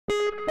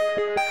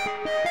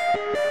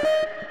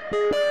Can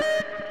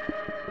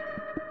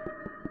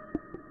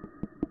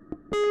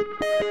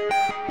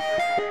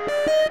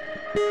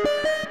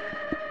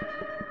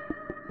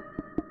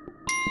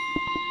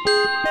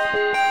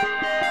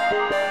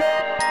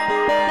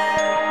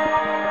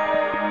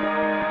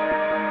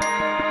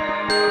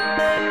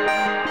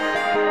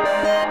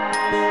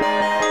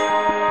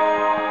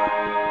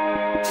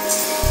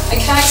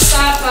I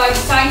start by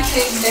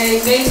thanking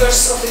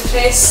members of the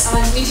press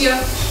and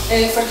media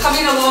for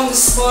coming along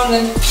this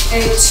morning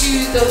to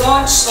the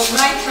launch of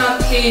my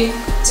campaign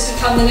to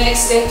become the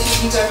next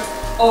Deputy Leader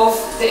of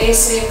the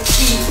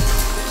SNP.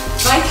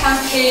 My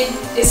campaign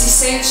is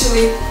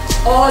essentially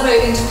all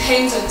about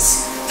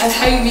independence and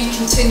how we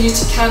continue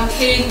to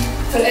campaign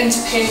for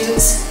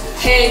independence,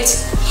 head,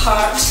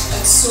 heart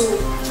and soul.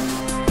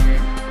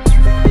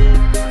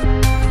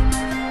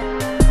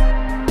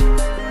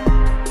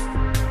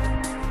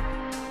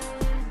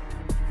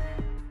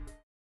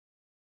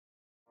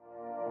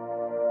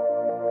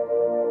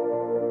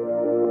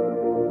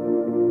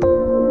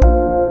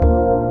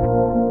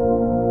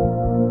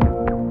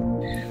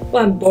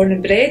 Well, I'm born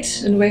and bred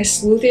in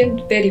West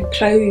Lothian, very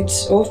proud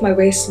of my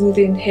West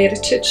Lothian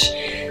heritage.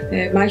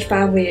 My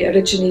family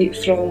originate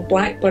from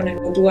Blackburn, and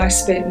although I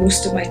spent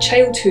most of my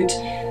childhood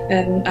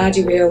in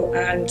Addiewell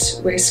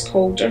and West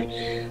Calder,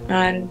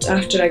 and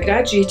after I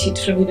graduated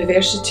from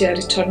university I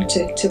returned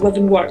to live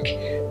and work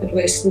in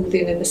West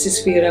Lothian, and this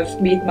is where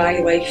I've made my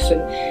life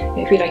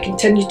and where I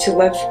continue to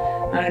live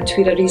and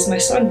where I raise my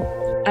son.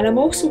 And I'm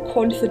also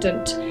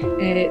confident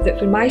that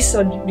when my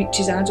son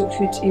reaches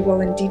adulthood, he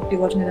will indeed be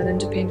living in an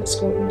independent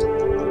Scotland.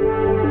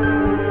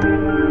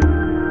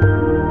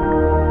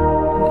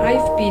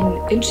 I've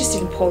been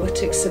interested in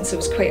politics since I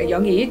was quite a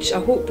young age. I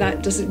hope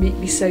that doesn't make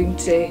me sound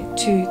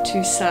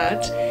too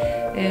sad.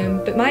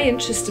 But my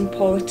interest in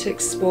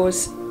politics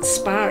was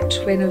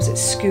sparked when I was at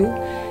school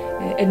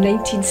in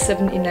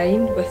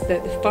 1979 with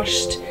the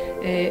first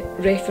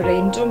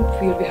referendum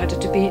where we had a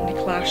debate in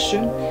the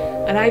classroom.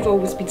 And I've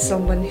always been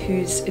someone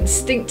who's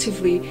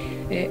instinctively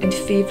in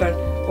favour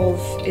of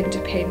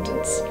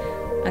independence.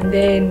 And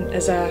then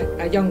as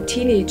a young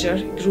teenager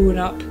growing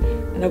up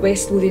in a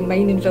West Lothian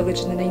mining village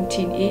in the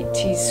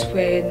 1980s,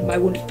 when my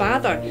own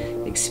father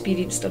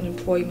experienced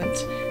unemployment,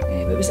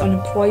 it was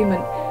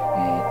unemployment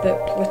that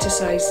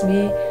politicised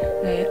me,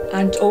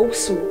 and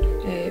also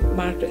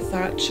Margaret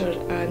Thatcher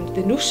and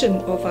the notion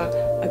of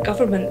a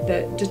government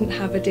that didn't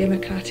have a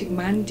democratic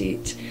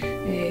mandate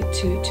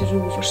to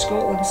rule over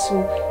Scotland.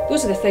 So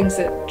those are the things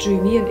that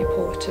drew me into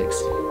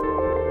politics.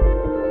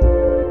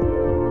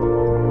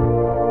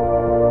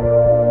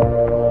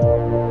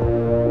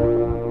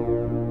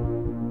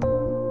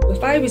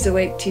 If I was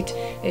elected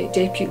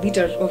Deputy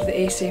Leader of the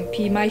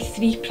SNP, my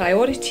three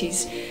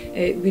priorities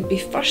would be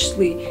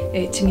firstly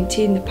to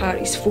maintain the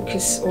party's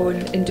focus on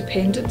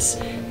independence.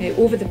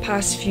 Over the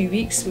past few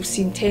weeks we've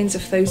seen tens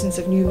of thousands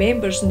of new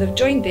members and they've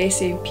joined the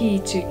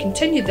SNP to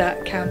continue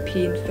that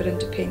campaign for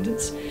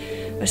independence.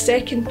 My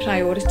second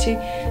priority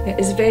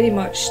is very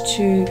much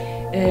to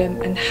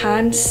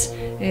enhance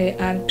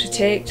and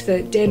protect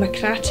the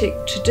democratic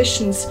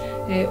traditions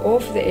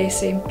of the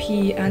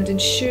SNP and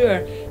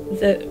ensure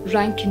that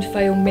rank and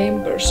file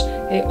members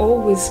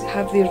always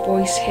have their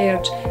voice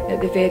heard at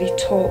the very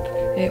top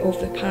of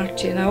the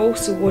party. And I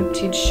also want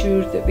to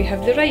ensure that we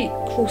have the right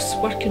close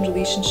working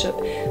relationship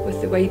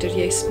with the wider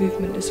Yes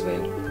movement as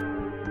well.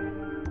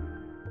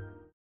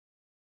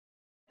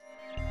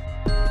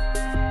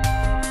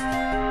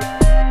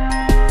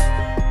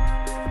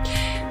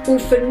 Well,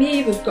 for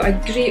me, we've got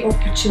a great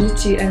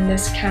opportunity in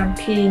this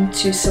campaign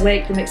to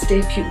select the next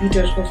Deputy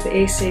Leader of the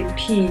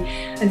SNP,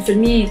 and for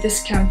me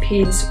this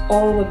campaign is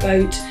all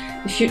about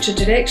the future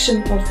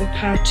direction of the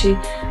party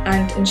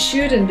and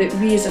ensuring that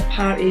we as a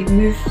party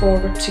move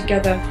forward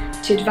together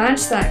to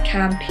advance that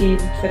campaign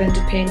for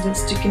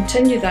independence, to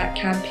continue that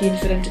campaign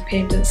for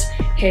independence,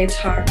 head,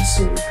 heart and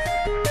soul.